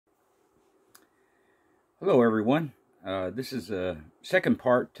Hello everyone. This is a second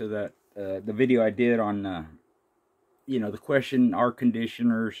part to the video I did on the question: are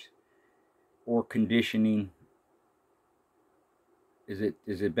conditioners or conditioning, is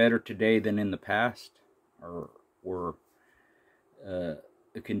it better today than in the past, or were the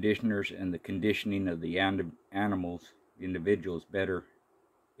conditioners and the conditioning of the animals, the individuals, better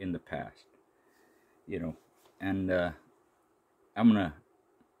in the past? And I'm gonna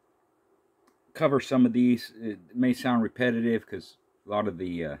cover some of these. It may sound repetitive because a lot of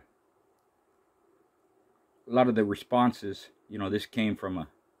the responses, this came from a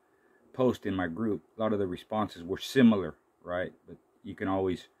post in my group. A lot of the responses were similar, right? But you can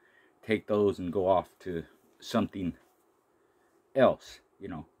always take those and go off to something else,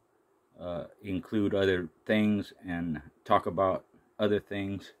 include other things and talk about other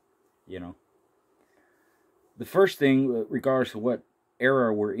things, The first thing, regardless of what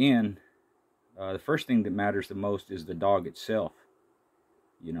era we're in, the first thing that matters the most is the dog itself,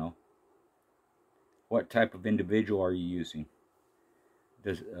 What type of individual are you using?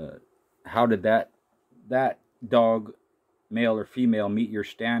 How did that dog, male or female, meet your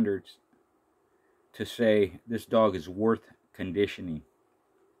standards to say this dog is worth conditioning?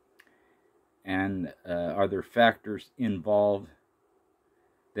 And are there factors involved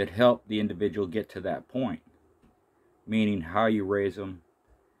that help the individual get to that point? Meaning how you raise them,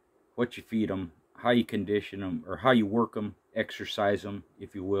 what you feed them, how you condition them, or how you work them, exercise them,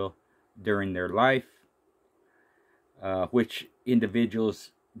 if you will, during their life. Which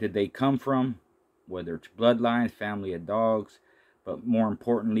individuals did they come from, whether it's bloodlines, family of dogs, but more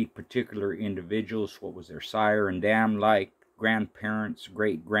importantly, particular individuals. What was their sire and dam like, grandparents,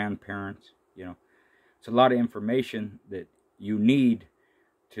 great-grandparents, It's a lot of information that you need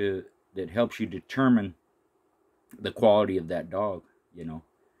that helps you determine the quality of that dog,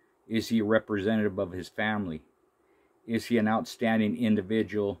 Is he a representative of his family? Is he an outstanding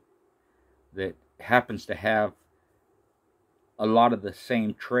individual that happens to have a lot of the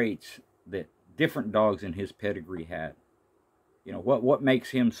same traits that different dogs in his pedigree had? What makes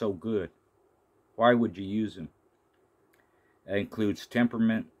him so good? Why would you use him? That includes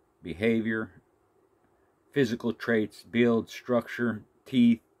temperament, behavior, physical traits, build, structure,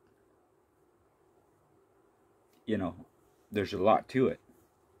 teeth. There's a lot to it.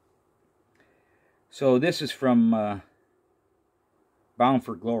 So this is from Bound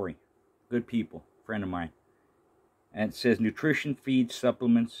for Glory. Good people, friend of mine. And it says nutrition, feed,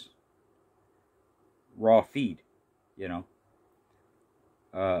 supplements, raw feed,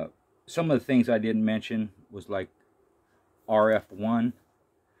 Some of the things I didn't mention was like RF1,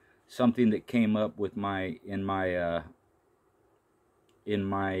 something that came up with in my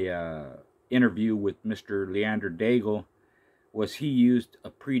interview with Mr. Leander Daigle, was he used a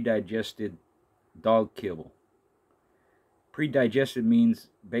pre-digested dog kibble. Pre-digested means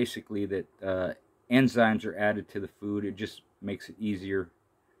basically that enzymes are added to the food. It just makes it easier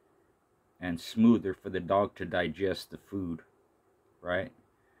and smoother for the dog to digest the food, right?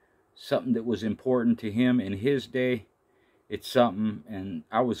 Something that was important to him in his day. It's something, and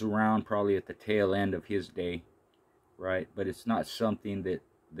I was around probably at the tail end of his day, right? But it's not something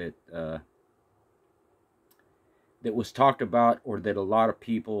that was talked about, or that a lot of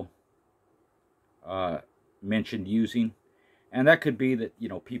people mentioned using. And that could be that,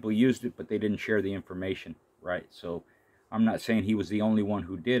 people used it, but they didn't share the information, right? So I'm not saying he was the only one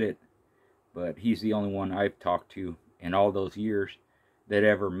who did it, but he's the only one I've talked to in all those years that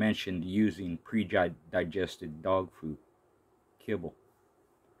ever mentioned using pre-digested dog food, kibble.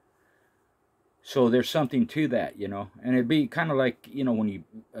 So there's something to that, and it'd be kind of like, when you,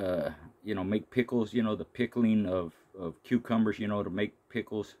 make pickles, the pickling of cucumbers, to make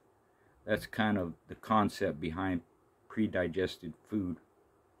pickles. That's kind of the concept behind pre-digested food,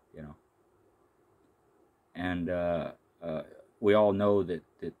 And we all know that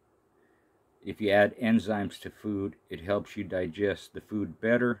if you add enzymes to food, it helps you digest the food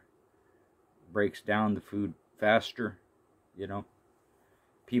better, breaks down the food faster,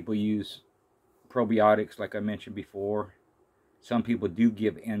 People use probiotics, like I mentioned before. Some people do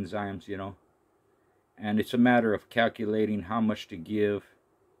give enzymes, And it's a matter of calculating how much to give,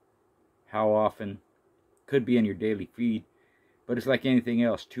 how often. Could be in your daily feed, but it's like anything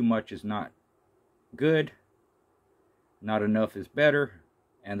else. Too much is not good, not enough is better,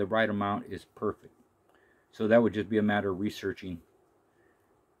 and the right amount is perfect. So that would just be a matter of researching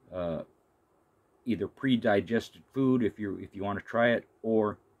either pre-digested food if you want to try it,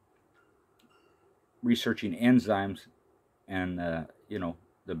 or researching enzymes and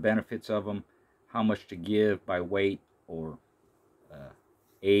the benefits of them, how much to give by weight or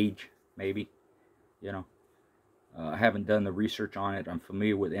age, maybe, I haven't done the research on it. I'm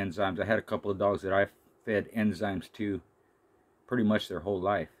familiar with enzymes. I had a couple of dogs that I fed enzymes to pretty much their whole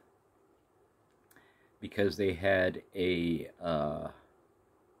life because they had a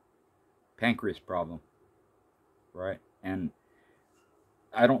pancreas problem, right? And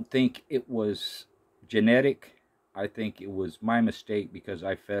I don't think it was genetic. I think it was my mistake because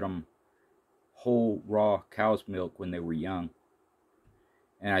I fed them whole raw cow's milk when they were young.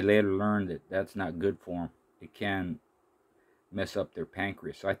 And I later learned that that's not good for them. It can mess up their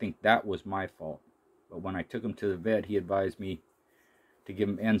pancreas. So I think that was my fault. But when I took them to the vet, he advised me to give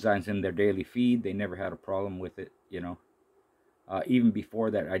them enzymes in their daily feed. They never had a problem with it, you know. Even before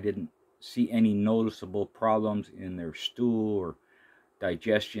that, I didn't see any noticeable problems in their stool or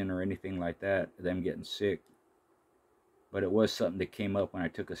digestion or anything like that, them getting sick. But it was something that came up when I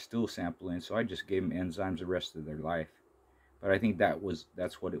took a stool sample in, so I just gave them enzymes the rest of their life. But I think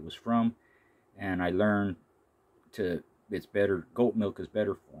that's what it was from, and I learned it's better, goat milk is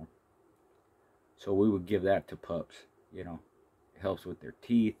better for them. So we would give that to pups, you know. It helps with their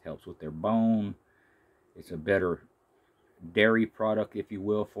teeth, helps with their bone. It's a better dairy product, if you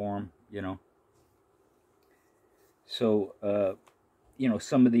will, for them, you know. So, you know,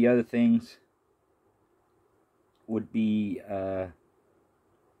 some of the other things would be,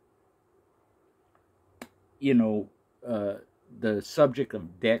 you know, the subject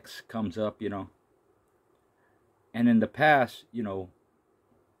of DEX comes up, you know. And in the past, you know,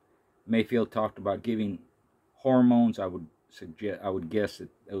 Mayfield talked about giving hormones. I would guess that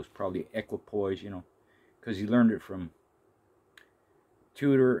it was probably equipoise, you know, because he learned it from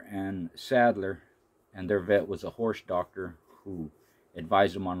Tudor and Sadler, and their vet was a horse doctor who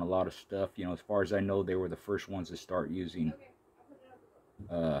advised them on a lot of stuff. You know, as far as I know, they were the first ones to start using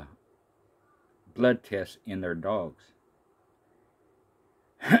blood tests in their dogs.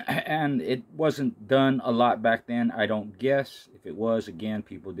 And it wasn't done a lot back then, I don't guess. If it was, again,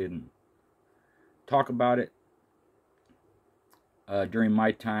 people didn't talk about it. During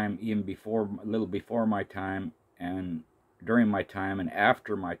my time, even before, a little before my time, and during my time, and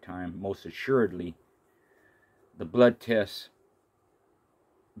after my time, most assuredly, the blood tests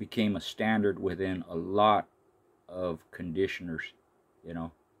became a standard within a lot of conditioners, you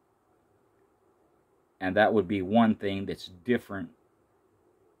know. And that would be one thing that's different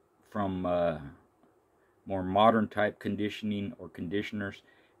from more modern type conditioning or conditioners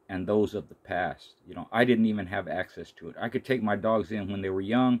and those of the past. You know, I didn't even have access to it. I could take my dogs in when they were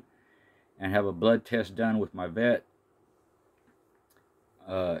young and have a blood test done with my vet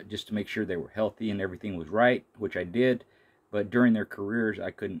just to make sure they were healthy and everything was right, which I did. But during their careers,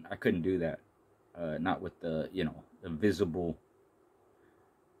 I couldn't do that. Not with the, you know, the visible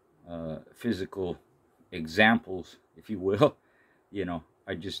physical examples, if you will. You know,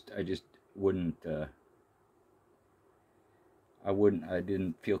 I just wouldn't. I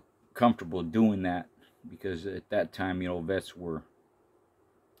didn't feel comfortable doing that because at that time, you know, vets were.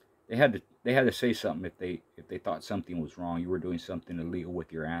 They had to say something if they thought something was wrong. You were doing something illegal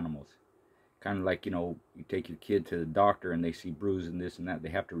with your animals. Kind of like, you know, you take your kid to the doctor and they see bruises and this and that. They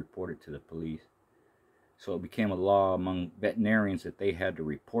have to report it to the police. So it became a law among veterinarians that they had to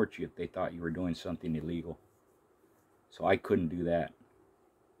report you if they thought you were doing something illegal. So I couldn't do that.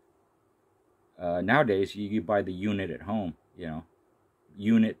 Nowadays, you buy the unit at home, you know.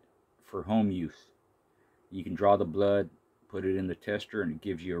 Unit for home use. You can draw the blood, put it in the tester, and it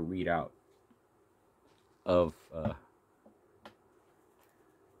gives you a readout of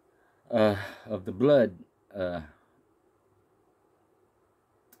the blood,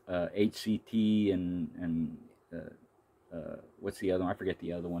 HCT and what's the other one? I forget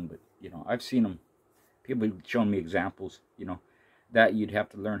the other one, but you know, I've seen them. People have shown me examples. You know, that you'd have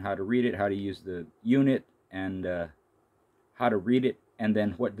to learn how to read it, how to use the unit, and how to read it, and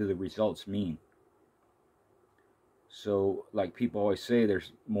then what do the results mean. So, like people always say,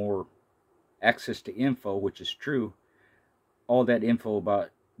 there's more access to info, which is true. All that info about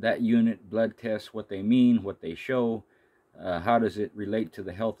that unit, blood tests, what they mean, what they show, how does it relate to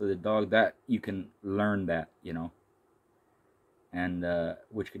the health of the dog, that you can learn that, you know, and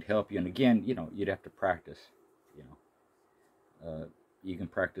which could help you. And again, you know, you'd have to practice, you know. You can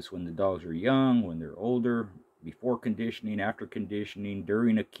practice when the dogs are young, when they're older, before conditioning, after conditioning,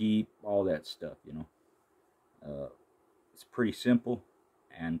 during a keep, all that stuff, you know. It's pretty simple,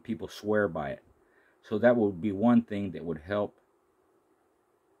 and people swear by it. So that would be one thing that would help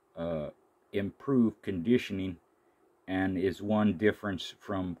improve conditioning, and is one difference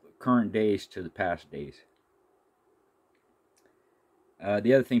from current days to the past days.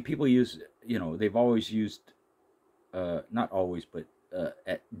 The other thing, people use, you know, they've always used, not always, but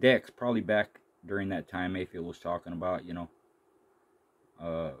at DEX, probably back during that time. Mayfield was talking about,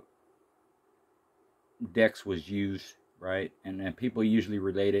 Dex was used, right? And people usually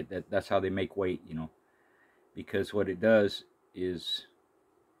relate it that's how they make weight, because what it does is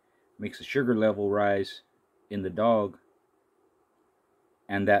makes the sugar level rise in the dog,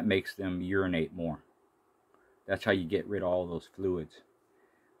 and that makes them urinate more. That's how you get rid of all those fluids.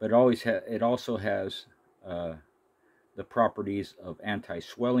 But it also has the properties of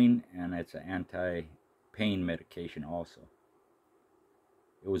anti-swelling, and it's an anti-pain medication also.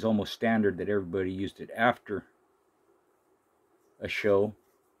 It was almost standard that everybody used it after a show,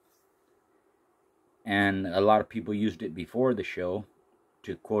 and a lot of people used it before the show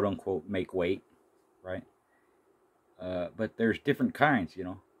to quote unquote make weight, right? But there's different kinds,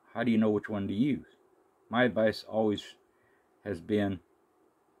 How do you know which one to use? My advice always has been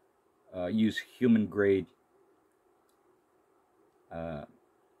use human grade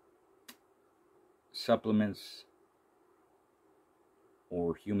supplements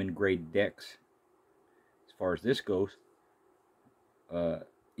or human grade Dex. As far as this goes,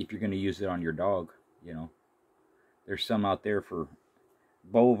 if you're going to use it on your dog, there's some out there for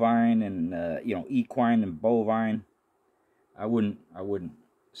bovine and equine and bovine. I wouldn't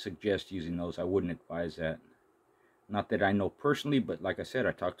suggest using those. I wouldn't advise that. Not that I know personally, but like I said,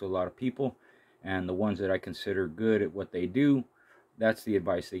 I talk to a lot of people, and the ones that I consider good at what they do, that's the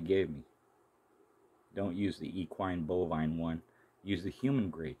advice they gave me. Don't use the equine bovine one. Use the human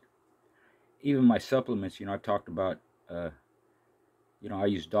grade. Even my supplements, I've talked about, I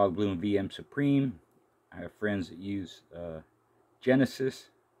use Dog Blue and VM Supreme. I have friends that use Genesis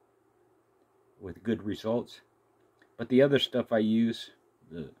with good results. But the other stuff I use,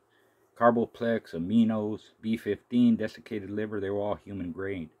 the Carboplex, Aminos, B15, desiccated liver, they were all human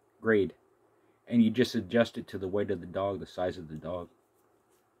grade. And you just adjust it to the weight of the dog, the size of the dog.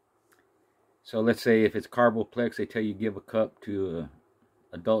 So let's say if it's Carboplex, they tell you give a cup to an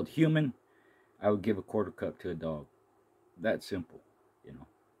adult human. I would give a quarter cup to a dog. That simple,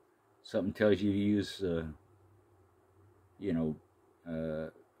 Something tells you to use,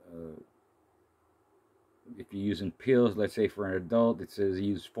 if you're using pills, let's say for an adult, it says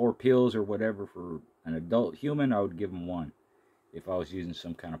use 4 pills or whatever. For an adult human, I would give them 1 if I was using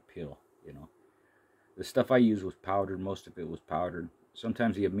some kind of pill, The stuff I used was powdered. Most of it was powdered.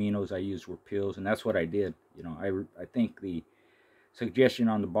 Sometimes the aminos I used were pills, and that's what I did. I think the suggestion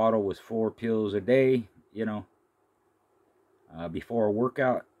on the bottle was 4 pills a day, before a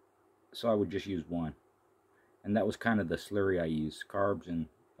workout. So I would just use 1. And that was kind of the slurry I used. Carbs and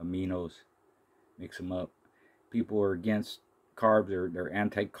aminos. Mix them up. People are against carbs. They're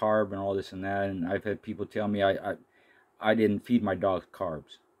anti-carb and all this and that. And I've had people tell me I didn't feed my dogs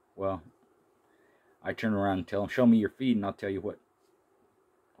carbs. Well, I turn around and tell them, show me your feed and I'll tell you what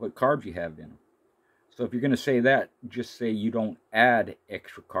carbs you have in them. So if you're going to say that, just say you don't add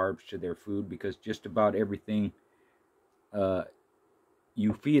extra carbs to their food, because just about everything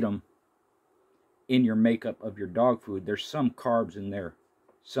you feed them in your makeup of your dog food, there's some carbs in there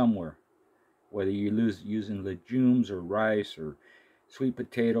somewhere. Whether you're using legumes or rice or sweet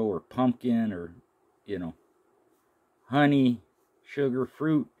potato or pumpkin or, honey, sugar,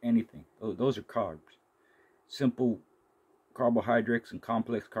 fruit, anything. Those are carbs. Simple carbohydrates and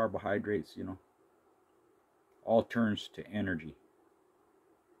complex carbohydrates, all turns to energy.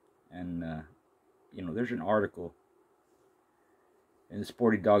 And, there's an article in the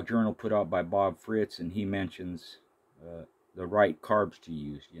Sporty Dog Journal put out by Bob Fritz, and he mentions the right carbs to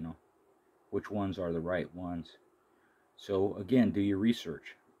use, which ones are the right ones. So again, do your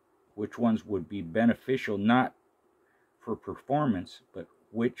research. Which ones would be beneficial, not for performance, but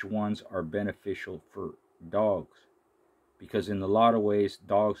which ones are beneficial for dogs? Because in a lot of ways,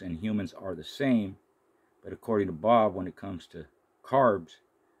 dogs and humans are the same, but according to Bob, when it comes to carbs,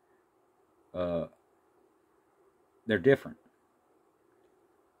 they're different.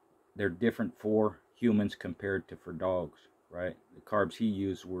 They're different for humans compared to for dogs, right? The carbs he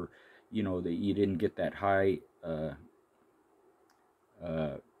used were, that you didn't get that high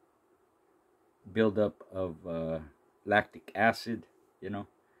buildup of lactic acid,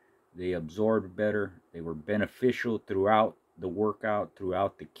 They absorbed better. They were beneficial throughout the workout,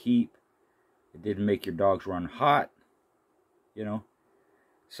 throughout the keep. It didn't make your dogs run hot,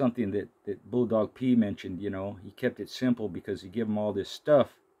 Something that Bulldog P mentioned, he kept it simple because he gave them all this stuff.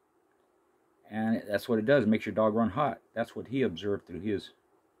 And that's what it does. It makes your dog run hot. That's what he observed through his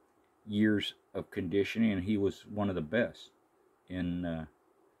years of conditioning, and he was one of the best in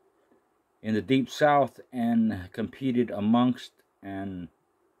the Deep South, and competed amongst and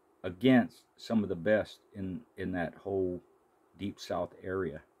against some of the best in that whole Deep South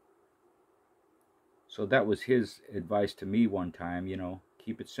area. So that was his advice to me one time, you know,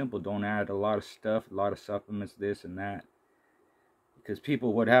 keep it simple. Don't add a lot of stuff, a lot of supplements, this and that. Because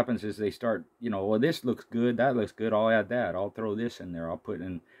people, what happens is they start, you know, well, this looks good, that looks good, I'll add that, I'll throw this in there, I'll put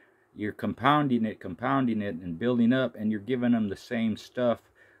in, you're compounding it, and building up, and you're giving them the same stuff,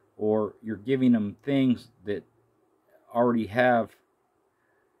 or you're giving them things that already have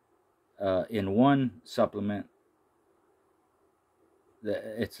in one supplement,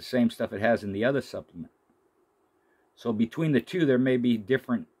 it's the same stuff it has in the other supplement. So between the two, there may be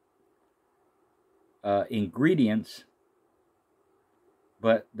different ingredients,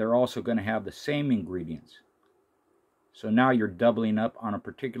 but they're also going to have the same ingredients. So now you're doubling up on a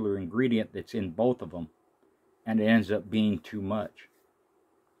particular ingredient that's in both of them, and it ends up being too much.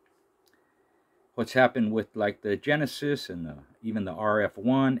 What's happened with like the Genesis and even the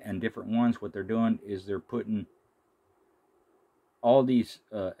RF1 and different ones, what they're doing is they're putting all these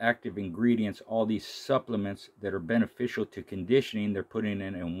active ingredients, all these supplements that are beneficial to conditioning, they're putting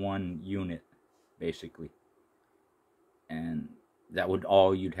in one unit, basically. And that would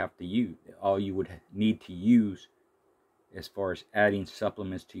all you'd have to use, all you would need to use as far as adding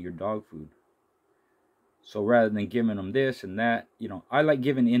supplements to your dog food. So rather than giving them this and that, you know, I like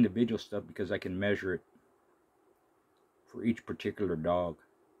giving individual stuff because I can measure it for each particular dog,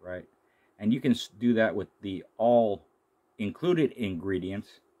 right? And you can do that with the all included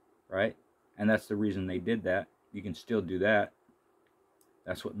ingredients, right? And that's the reason they did that. You can still do that.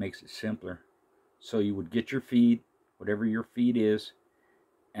 That's what makes it simpler. So you would get your feed, whatever your feed is,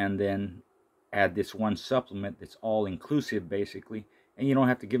 and then add this one supplement that's all inclusive basically, and you don't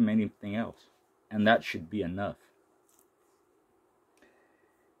have to give them anything else, and that should be enough.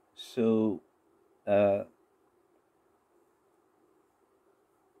 So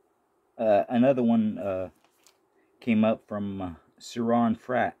another one came up from Ciron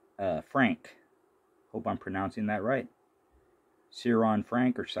Frank. Hope I'm pronouncing that right. Ciron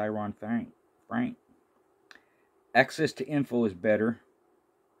Frank or Ciron Frank. Access to info is better,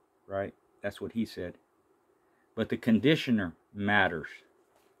 right? That's what he said. But the conditioner matters,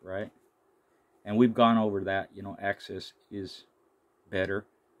 right? And we've gone over that, you know, access is better.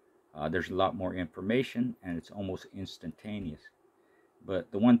 There's a lot more information, and it's almost instantaneous.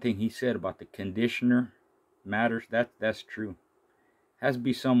 But the one thing he said about the conditioner matters, that's true. Has to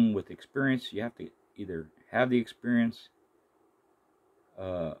be someone with experience. You have to either have the experience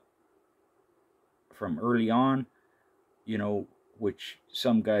from early on, you know, which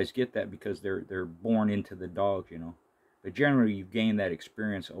some guys get that because they're born into the dog, you know. But generally you gain that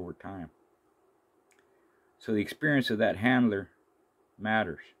experience over time. So the experience of that handler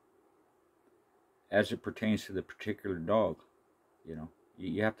matters as it pertains to the particular dog, you know.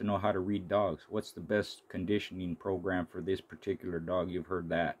 You have to know how to read dogs. What's the best conditioning program for this particular dog? You've heard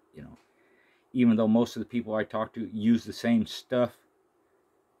that, you know. Even though most of the people I talk to use the same stuff,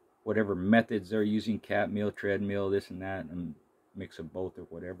 whatever methods they're using, cat meal, treadmill, this and that, and mix of both or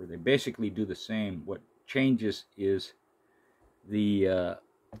whatever, they basically do the same. What changes is the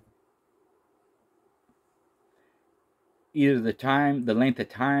either the length of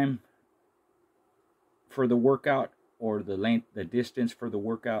time for the workout, or the distance for the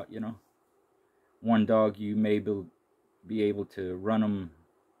workout, you know. One dog, you may be able to run them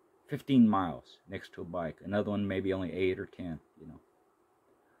 15 miles next to a bike. Another one maybe only 8 or 10, you know.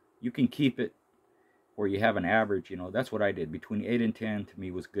 You can keep it where you have an average, you know. That's what I did. Between 8 and 10 to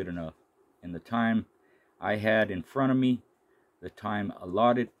me was good enough. And the time I had in front of me, the time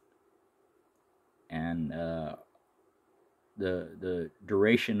allotted, and the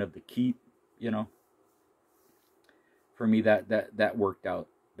duration of the keep, you know. For me, that worked out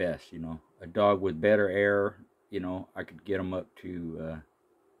best, you know. A dog with better air, you know, I could get them up to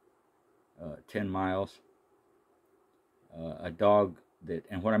 10 miles. A dog that,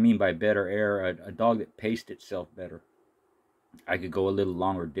 and what I mean by better air, a dog that paced itself better, I could go a little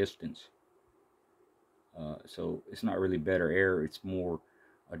longer distance. So it's not really better air, it's more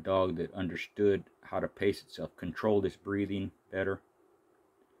a dog that understood how to pace itself, controlled its breathing better.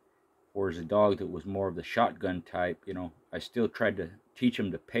 Whereas a dog that was more of the shotgun type, you know, I still tried to teach them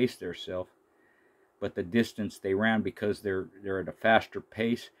to pace themselves, but the distance they ran, because they're at a faster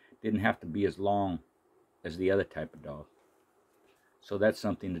pace, didn't have to be as long as the other type of dog. So that's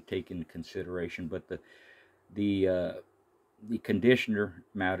something to take into consideration. But the conditioner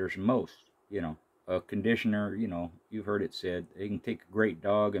matters most, you know. A conditioner, you know, you've heard it said, they can take a great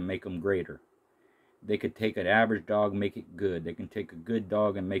dog and make them greater. They could take an average dog and make it good. They can take a good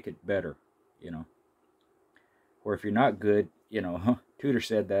dog and make it better, you know. Or if you're not good, you know, Tudor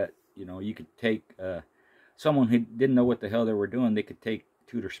said that, you know, you could take someone who didn't know what the hell they were doing, they could take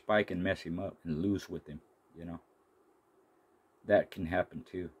altitude or spike and mess him up and lose with him, you know. That can happen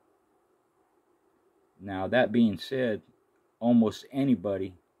too. Now, that being said, almost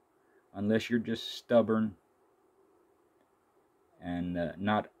anybody, unless you're just stubborn and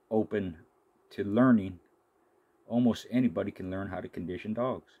not open to learning, almost anybody can learn how to condition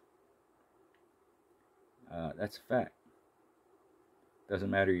dogs. That's a fact. Doesn't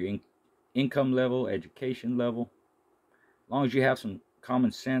matter your income level, education level. As long as you have some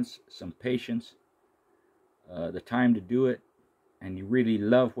common sense, some patience, the time to do it, and you really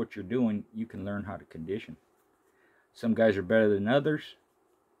love what you're doing, you can learn how to condition. Some guys are better than others,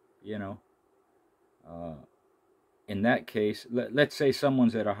 you know. In that case, let's say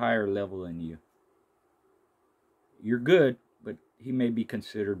someone's at a higher level than you. You're good, but he may be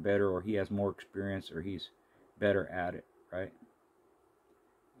considered better, or he has more experience, or he's better at it, right?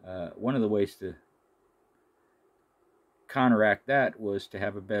 One of the ways to counteract that was to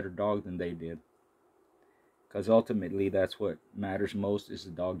have a better dog than they did. Because ultimately, that's what matters most, is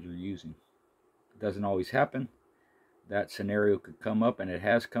the dog you're using. It doesn't always happen. That scenario could come up, and it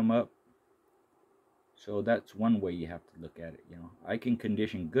has come up. So that's one way you have to look at it, you know. I can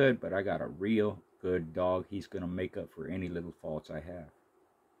condition good, but I got a real good dog. He's going to make up for any little faults I have.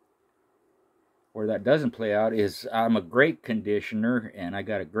 Where that doesn't play out is I'm a great conditioner, and I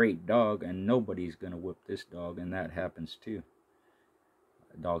got a great dog, and nobody's going to whip this dog, and that happens too.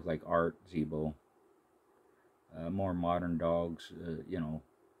 Dogs like Art, Zebo, more modern dogs, you know,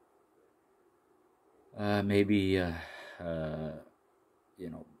 maybe, you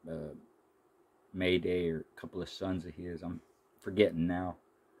know, Mayday, or a couple of sons of his. I'm forgetting now,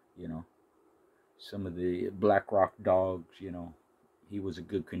 you know. Some of the Black Rock dogs, you know. He was a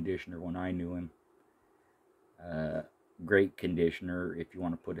good conditioner when I knew him. Great conditioner, if you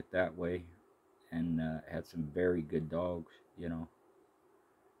want to put it that way. And had some very good dogs, you know.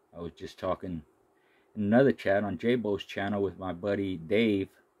 I was just talking in another chat on J-Bo's channel with my buddy Dave.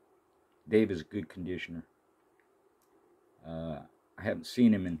 Dave is a good conditioner. I haven't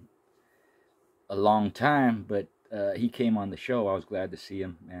seen him in a long time, but he came on the show. I was glad to see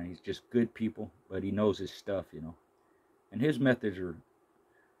him, man. He's just good people, but he knows his stuff, you know. And his methods are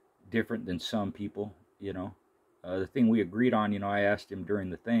different than some people, you know. The thing we agreed on, you know, I asked him during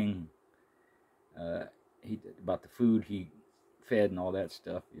the thing about the food he fed and all that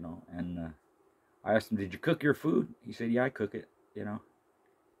stuff, you know. And I asked him, did you cook your food? He said, yeah, I cook it, you know.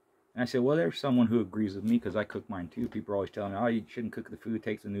 And I said, well, there's someone who agrees with me, because I cook mine too. People are always telling me, oh, you shouldn't cook the food,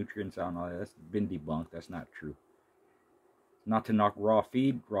 takes the nutrients out and all that. That's been debunked. That's not true. Not to knock raw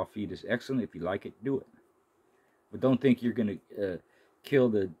feed. Raw feed is excellent. If you like it, do it. But don't think you're going to kill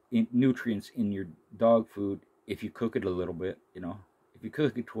the nutrients in your dog food if you cook it a little bit, you know. If you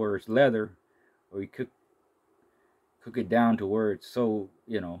cook it to where it's leather, or you cook it down to where it's so,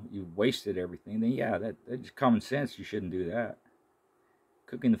 you know, you wasted everything, then yeah, that's just common sense. You shouldn't do that.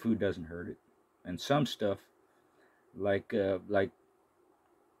 Cooking the food doesn't hurt it. And some stuff, like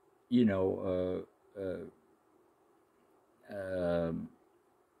you know,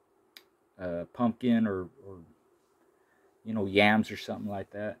 pumpkin or you know, yams or something like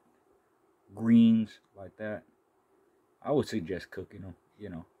that, greens like that, I would suggest cooking them. You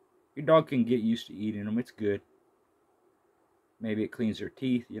know, your dog can get used to eating them. It's good. Maybe it cleans their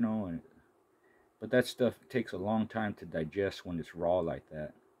teeth, you know, but that stuff takes a long time to digest when it's raw like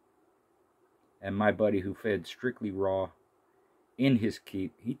that. And my buddy who fed strictly raw in his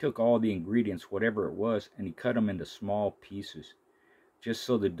keep, he took all the ingredients, whatever it was, and he cut them into small pieces, just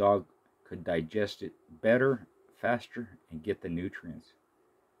so the dog could digest it better, faster, and get the nutrients.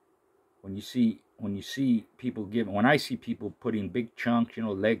 When you see people giving, when I see people putting big chunks, you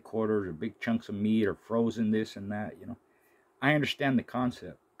know, leg quarters or big chunks of meat or frozen this and that, you know, I understand the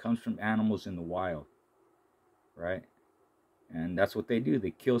concept. It comes from animals in the wild, right? And that's what they do. They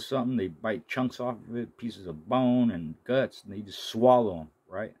kill something, they bite chunks off of it, pieces of bone and guts, and they just swallow them,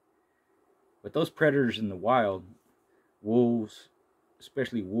 right? But those predators in the wild, wolves,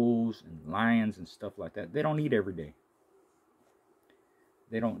 especially wolves and lions and stuff like that, they don't eat every day.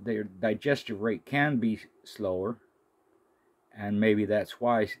 Their digestive rate can be slower, and maybe that's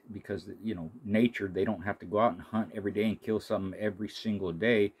why, because, you know, nature, they don't have to go out and hunt every day and kill something every single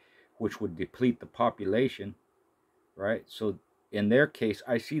day, which would deplete the population, right? So in their case,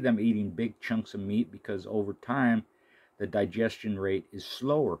 I see them eating big chunks of meat because over time the digestion rate is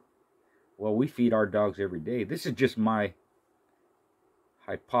slower. Well, we feed our dogs every day. This is just my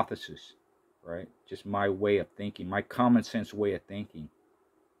hypothesis, right? Just my way of thinking, my common sense way of thinking.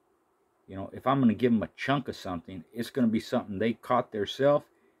 You know, if I'm going to give them a chunk of something, it's going to be something they caught themselves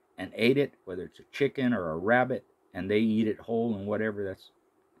and ate it, whether it's a chicken or a rabbit, and they eat it whole and whatever. That's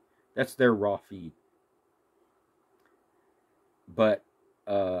That's their raw feed. But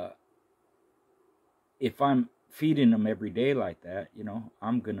if I'm feeding them every day like that,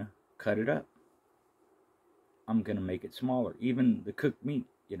 I'm going to cut it up. I'm going to make it smaller. Even the cooked meat.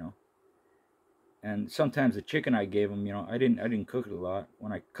 And sometimes the chicken I gave them, I didn't cook it a lot.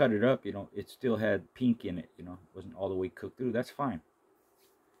 When I cut it up, it still had pink in it, it wasn't all the way cooked through. That's fine.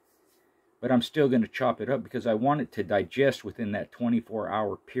 But I'm still going to chop it up because I want it to digest within that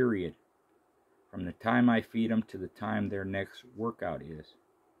 24-hour period from the time I feed them to the time their next workout is.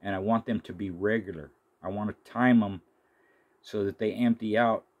 And I want them to be regular. I want to time them so that they empty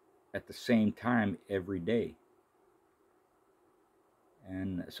out at the same time every day.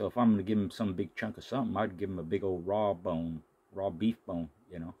 And so if I'm going to give them some big chunk of something, I'd give them a big old raw beef bone,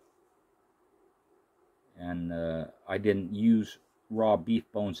 And I didn't use raw beef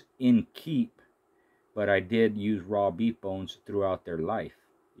bones in keep, but I did use raw beef bones throughout their life.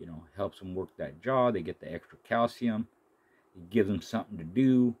 Helps them work that jaw. They get the extra calcium. It gives them something to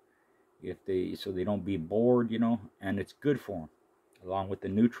do so they don't be bored, and it's good for them, along with the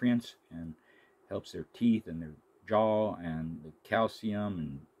nutrients, and helps their teeth and their jaw and the calcium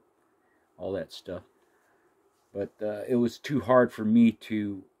and all that stuff. But it was too hard for me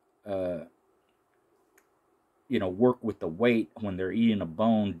to work with the weight when they're eating a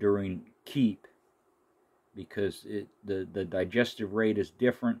bone during keep, because the digestive rate is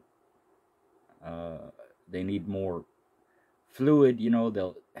different. They need more fluid.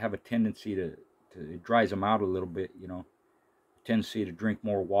 They'll have a tendency to it dries them out a little bit. Tendency to drink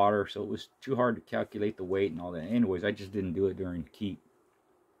more water. So it was too hard to calculate the weight and all that. Anyways, I just didn't do it during keep.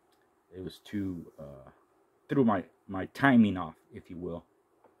 It was too threw my timing off, if you will.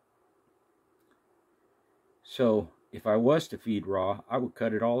 So if I was to feed raw, I would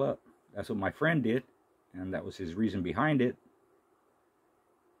cut it all up. That's what my friend did, and that was his reason behind it.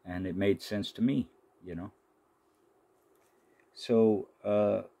 And it made sense to me, So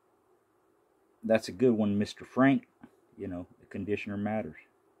that's a good one, Mr. Frank. The conditioner matters.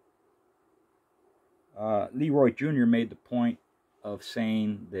 Leroy Jr. made the point of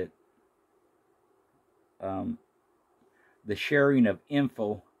saying that the sharing of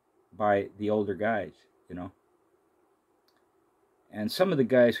info by the older guys, And some of the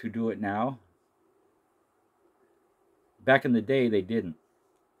guys who do it now, back in the day, they didn't.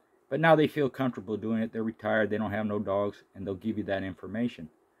 But now they feel comfortable doing it. They're retired. They don't have no dogs, and they'll give you that information.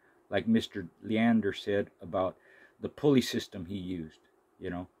 Like Mr. Leander said about the pulley system he used,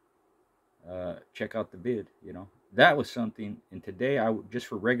 check out the vid, That was something, and today, just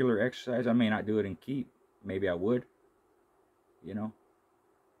for regular exercise, I may not do it in keep. Maybe I would,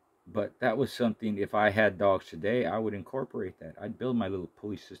 But that was something, if I had dogs today, I would incorporate that. I'd build my little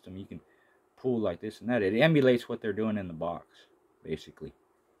pulley system. You can pull like this and that. It emulates what they're doing in the box, basically.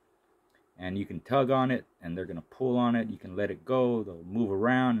 And you can tug on it, and they're going to pull on it. You can let it go. They'll move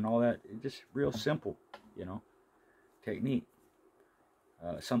around and all that. It's just real simple, technique.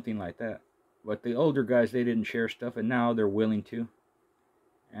 Something like that. But the older guys, they didn't share stuff, and now they're willing to.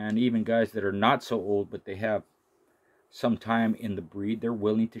 And even guys that are not so old, but they have some time in the breed, they're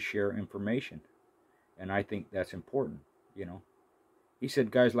willing to share information. And I think that's important, He said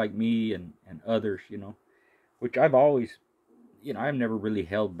guys like me and others, which I've always, I've never really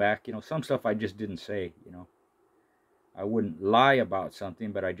held back. Some stuff I just didn't say, I wouldn't lie about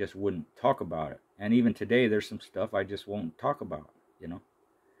something, but I just wouldn't talk about it. And even today, there's some stuff I just won't talk about,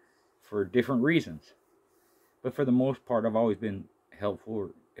 for different reasons. But for the most part, I've always been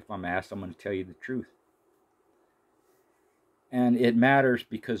helpful. If I'm asked, I'm going to tell you the truth. And it matters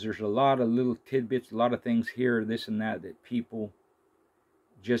because there's a lot of little tidbits, a lot of things here, this and that people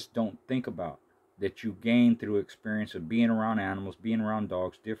just don't think about, that you gain through experience of being around animals, being around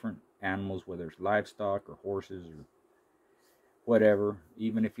dogs, different animals, whether it's livestock or horses or whatever.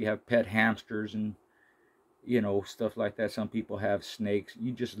 Even if you have pet hamsters and, stuff like that. Some people have snakes.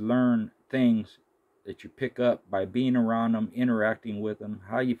 You just learn things that you pick up by being around them, interacting with them,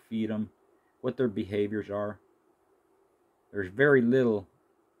 how you feed them, what their behaviors are. There's very little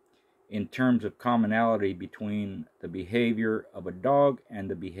in terms of commonality between the behavior of a dog and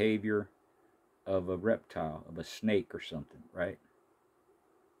the behavior of a reptile, of a snake or something, right?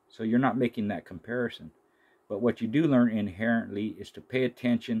 So you're not making that comparison. But what you do learn inherently is to pay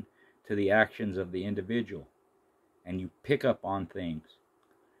attention to the actions of the individual. And you pick up on things.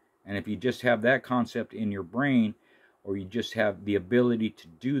 And if you just have that concept in your brain, or you just have the ability to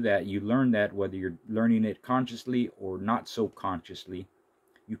do that, you learn that whether you're learning it consciously or not so consciously,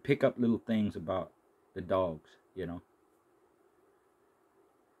 you pick up little things about the dogs,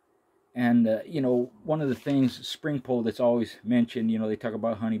 And, you know, one of the things, spring pole, that's always mentioned, you know, they talk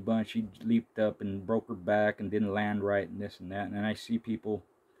about Honey Bunch. She leaped up and broke her back and didn't land right and this and that. And I see people,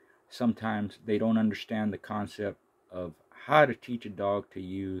 sometimes they don't understand the concept of how to teach a dog to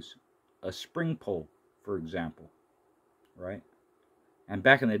use a spring pole, for example, right? And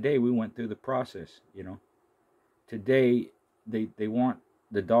back in the day, we went through the process, you know. Today, they want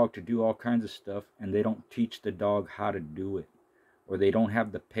the dog to do all kinds of stuff, and they don't teach the dog how to do it, or they don't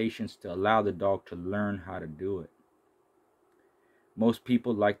have the patience to allow the dog to learn how to do it. Most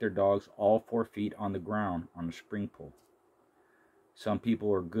people like their dogs all 4 feet on the ground on a spring pole. Some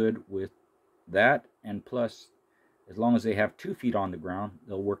people are good with that, and plus, as long as they have 2 feet on the ground,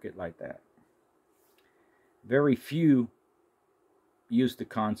 they'll work it like that. Very few use the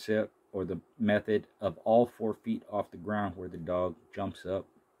concept or the method of all 4 feet off the ground, where the dog jumps up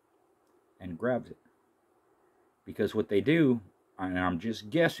and grabs it. Because what they do, and I'm just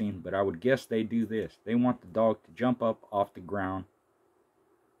guessing, but I would guess they do this. They want the dog to jump up off the ground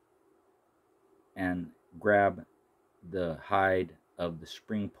and grab the hide of the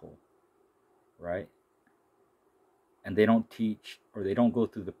spring pole, right? And they don't teach, or they don't go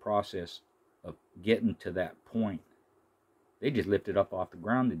through the process of getting to that point. They just lift it up off the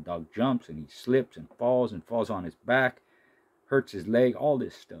ground. The dog jumps and he slips and falls on his back, hurts his leg, all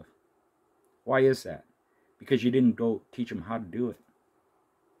this stuff. Why is that? Because you didn't go teach him how to do it.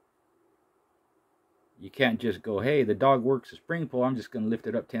 You can't just go, hey, the dog works a spring pole, I'm just going to lift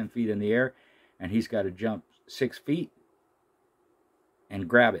it up 10 feet in the air, and he's got to jump 6 feet and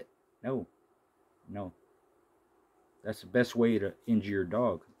grab it. No. That's the best way to injure your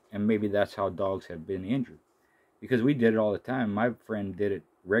dog. And maybe that's how dogs have been injured. Because we did it all the time. My friend did it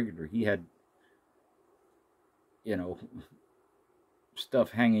regular. He had, you know,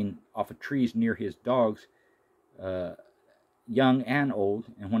 stuff hanging off of trees near his dogs, young and old.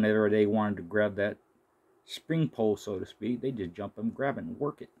 And whenever they wanted to grab that spring pole, so to speak, they just jump and grab it and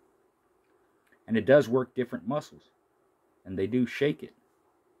work it. And it does work different muscles. And they do shake it.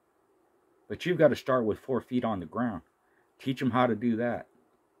 But you've got to start with 4 feet on the ground. Teach them how to do that.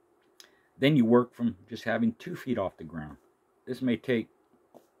 Then you work from just having 2 feet off the ground. This may take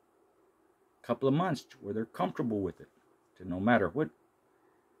a couple of months where they're comfortable with it. So no matter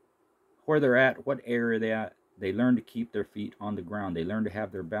where they're at, what area they're at, they learn to keep their feet on the ground. They learn to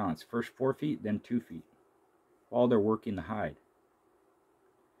have their balance. First 4 feet, then 2 feet. While they're working the hide.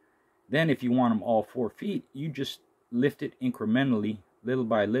 Then if you want them all 4 feet, you just lift it incrementally, little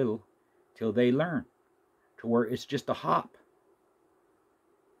by little, till they learn. To where it's just a hop.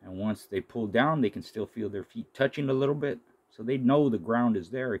 And once they pull down, they can still feel their feet touching a little bit. So they know the ground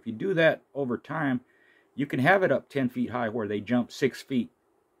is there. If you do that over time, you can have it up 10 feet high where they jump 6 feet.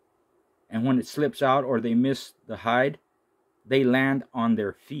 And when it slips out or they miss the hide, they land on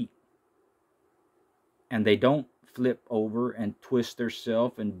their feet. And they don't flip over and twist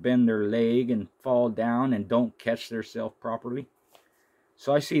themselves and bend their leg and fall down and don't catch themselves properly.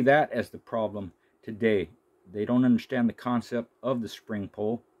 So I see that as the problem today. They don't understand the concept of the spring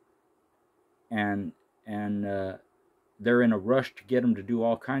pole. And they're in a rush to get them to do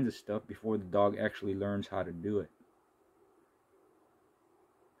all kinds of stuff before the dog actually learns how to do it.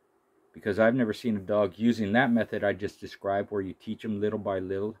 Because I've never seen a dog using that method I just described, where you teach them little by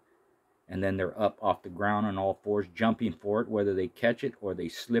little, and then they're up off the ground on all fours, jumping for it, whether they catch it or they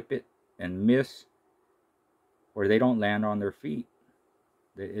slip it and miss, or they don't land on their feet.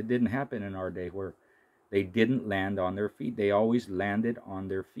 It didn't happen in our day where they didn't land on their feet. They always landed on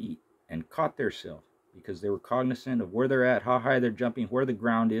their feet and caught themselves, because they were cognizant of where they're at, how high they're jumping, where the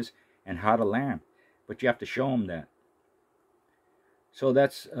ground is, and how to land. But you have to show them that. So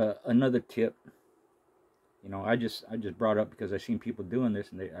that's another tip. You know, I just brought up because I seen people doing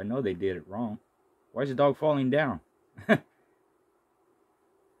this, and I know they did it wrong. Why is the dog falling down?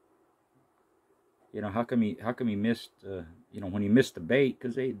 You know, how come he missed? You know, when he missed the bait,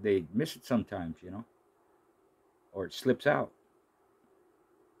 because they miss it sometimes. You know, or it slips out.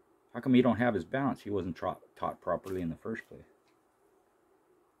 How come he don't have his balance? He wasn't taught properly in the first place.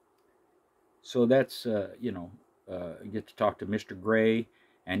 So that's, you know, you get to talk to Mr. Gray,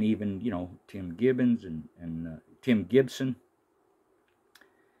 and even, you know, Tim Gibbons and Tim Gibson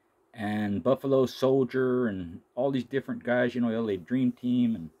and Buffalo Soldier and all these different guys, you know, LA Dream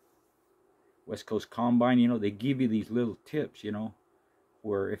Team and West Coast Combine. You know, they give you these little tips, you know,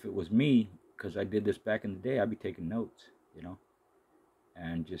 where if it was me, because I did this back in the day, I'd be taking notes, you know,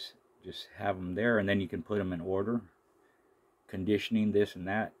 and just have them there, and then you can put them in order. Conditioning, this and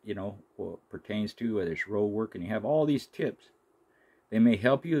that, you know, what it pertains to, whether it's road work, and you have all these tips. They may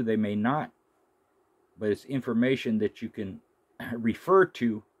help you, they may not, but it's information that you can refer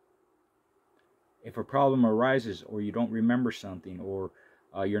to if a problem arises, or you don't remember something, or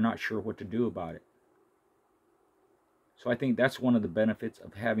you're not sure what to do about it. So I think that's one of the benefits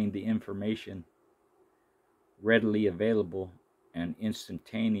of having the information readily available and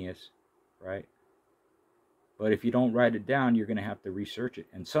instantaneous, right? But if you don't write it down, you're going to have to research it.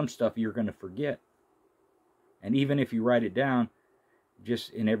 And some stuff you're going to forget. And even if you write it down,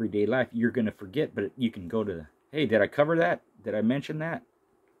 just in everyday life, you're going to forget. But you can go to, hey, did I cover that? Did I mention that?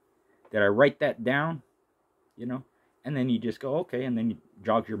 Did I write that down? You know? And then you just go, okay. And then you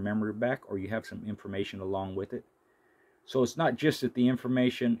jog your memory back, or you have some information along with it. So it's not just that the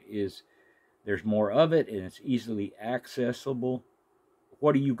information is, there's more of it and it's easily accessible.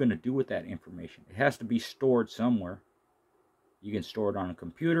 What are you going to do with that information? It has to be stored somewhere. You can store it on a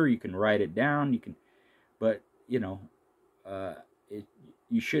computer. You can write it down. You can, but you know,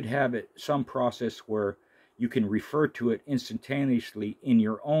 you should have it some process where you can refer to it instantaneously in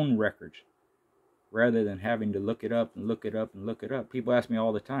your own records, rather than having to look it up and look it up and look it up. People ask me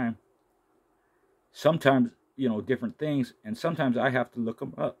all the time. Sometimes, you know, different things, and sometimes I have to look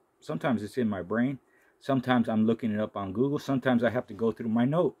them up. Sometimes it's in my brain. Sometimes I'm looking it up on Google. Sometimes I have to go through my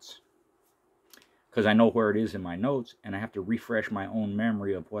notes, because I know where it is in my notes, and I have to refresh my own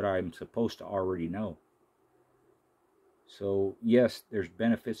memory of what I'm supposed to already know. So yes, there's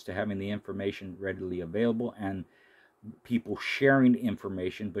benefits to having the information readily available and people sharing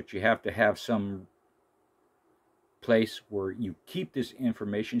information, but you have to have some place where you keep this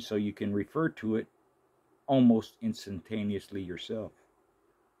information so you can refer to it almost instantaneously yourself.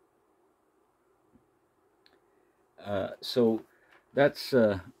 So that's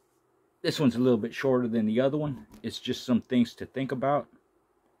this one's a little bit shorter than the other one. It's just some things to think about.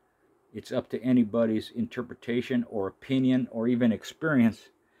 It's up to anybody's interpretation or opinion or even experience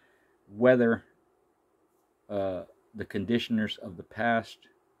whether the conditioners of the past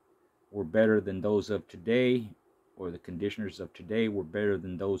were better than those of today, or the conditioners of today were better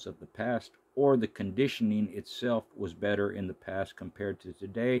than those of the past, or the conditioning itself was better in the past compared to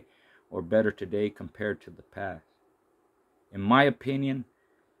today, or better today compared to the past. In my opinion,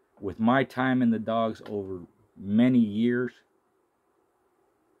 with my time in the dogs over many years,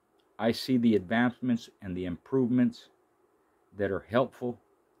 I see the advancements and the improvements that are helpful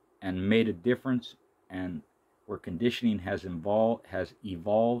and made a difference, and where conditioning has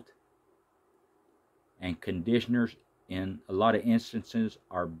evolved, and conditioners in a lot of instances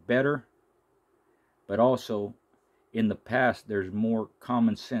are better. But also in the past, there's more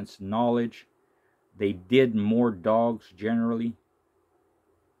common sense knowledge. They did more dogs generally,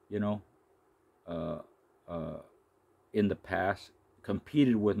 you know, in the past,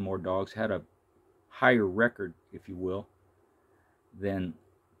 competed with more dogs, had a higher record, if you will, than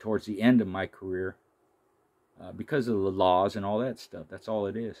towards the end of my career, because of the laws and all that stuff. That's all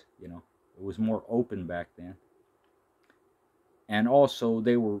it is, you know. It was more open back then. And also,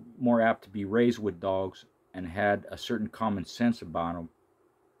 they were more apt to be raised with dogs and had a certain common sense about them,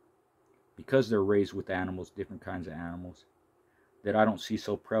 because they're raised with animals, different kinds of animals, that I don't see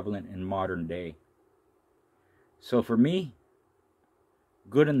so prevalent in modern day. So for me,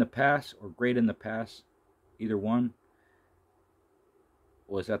 good in the past or great in the past, either one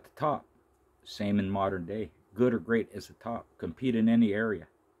was at the top. Same in modern day. Good or great is the top. Compete in any area.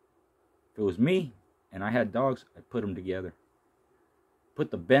 If it was me and I had dogs, I'd put them together.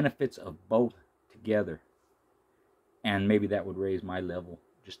 Put the benefits of both together. And maybe that would raise my level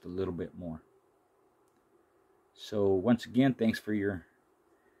just a little bit more. So once again, thanks for your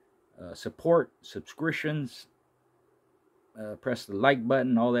support, subscriptions, press the like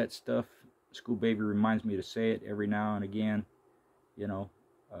button, all that stuff. School Baby reminds me to say it every now and again. You know,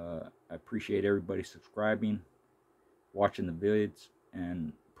 I appreciate everybody subscribing, watching the vids,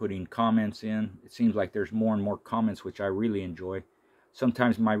 and putting comments in. It seems like there's more and more comments, which I really enjoy.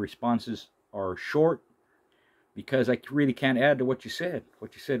 Sometimes my responses are short because I really can't add to what you said.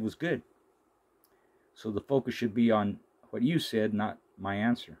 What you said was good. So the focus should be on what you said, not my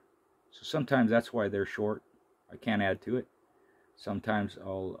answer. So sometimes that's why they're short. I can't add to it. Sometimes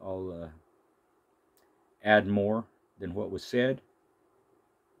I'll add more than what was said.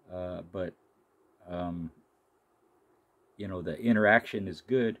 But you know, the interaction is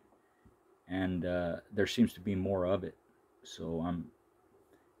good, and there seems to be more of it. So I'm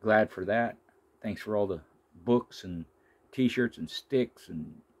glad for that. Thanks for all the books and t-shirts and sticks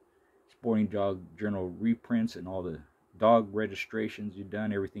and Sporting Dog Journal reprints and all the dog registrations you've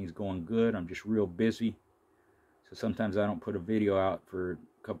done. Everything's going good. I'm just real busy. So sometimes I don't put a video out for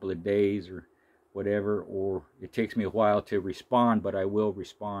a couple of days or whatever, or it takes me a while to respond, but I will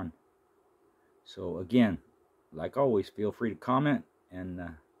respond. So again, like always, feel free to comment, and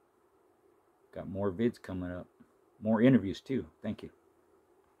Got more vids coming up. More interviews too. Thank you.